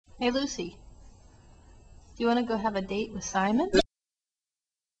Hey, Lucy, do you want to go have a date with Simon?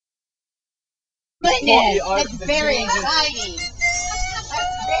 Goodness, that's very exciting.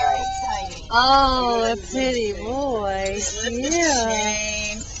 That's very exciting. Oh, a pretty boy.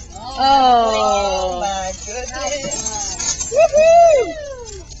 Yeah. Oh my goodness. Woohoo!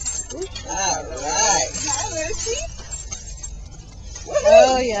 All right. Hi, Lucy.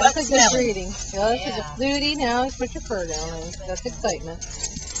 Oh, yeah, that's a good Smelling. greeting. Yeah, this is a flutie. Now put your fur down. That's excitement.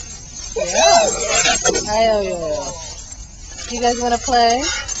 Yeah. Oh, yeah. You guys want to play?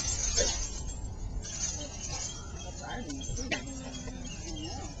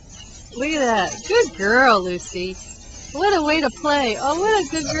 Look at that. Good girl, Lucy. What a way to play. Oh, what a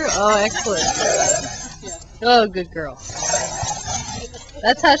good girl. Oh, excellent. Oh, good girl.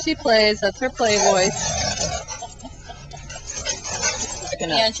 That's how she plays. That's her play voice.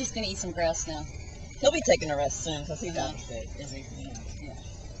 Yeah, and she's going to eat some grass now. He'll be taking a rest soon because he's out of shape. Yeah.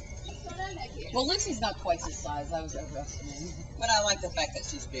 Well, Lucy's not twice his size. I was overestimating. But I like the fact that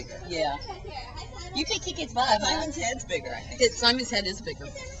she's bigger. Yeah. You can kick his butt. Simon's head's bigger, I think. Simon's head is bigger.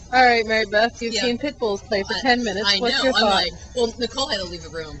 All right, Mary Beth, you've seen pit bulls play for 10 minutes. I What's know. your I'm thought? like, well, Nicole had to leave the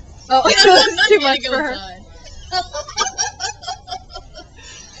room. Oh, it's too much Go for her. inside.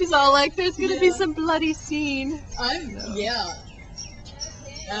 She's all like, there's going to be some bloody scene. Yeah.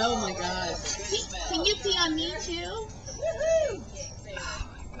 Oh my God. Can you pee on me too? Oh my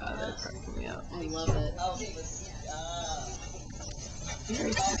God, that's cracking me up. I love it. Oh, he was. Oh,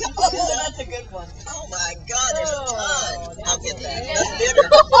 that's a good one. Oh my God, there's a ton. I'll get that. That's bitter.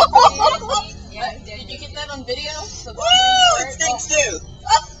 Did you get that on video? Woo! It stinks too.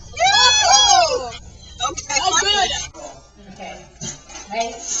 Oh! Okay. Oh, good. Okay.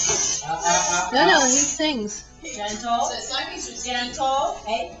 No, he sings. Gentle. So Simon's just Gentle.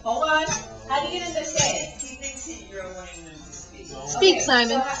 Hey, hold on. How do you get him to stay? He thinks you're wanting them to speak. Speak,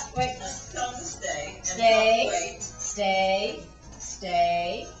 Simon. So, wait. Tell him to stay. And Stay. wait. Stay.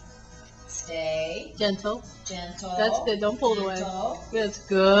 Stay. Stay. Gentle. Gentle. That's good. Don't pull it away. Gentle. That's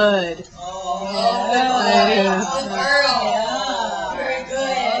good. Yeah. Oh, Very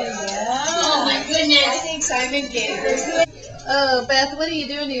good. Yeah. Oh my goodness. I think Simon gave her good. Oh, Beth, what are you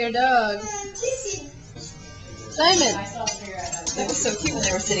doing to your dogs? Simon, That was so cute when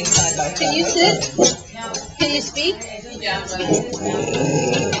they were sitting side by side. can you sit? Can you speak? Yeah. Cool.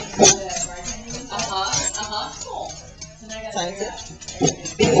 Simon, sit.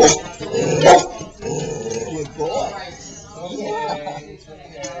 Good boy. Yeah.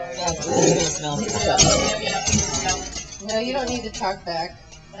 Smell his stuff. No, you don't need to talk back.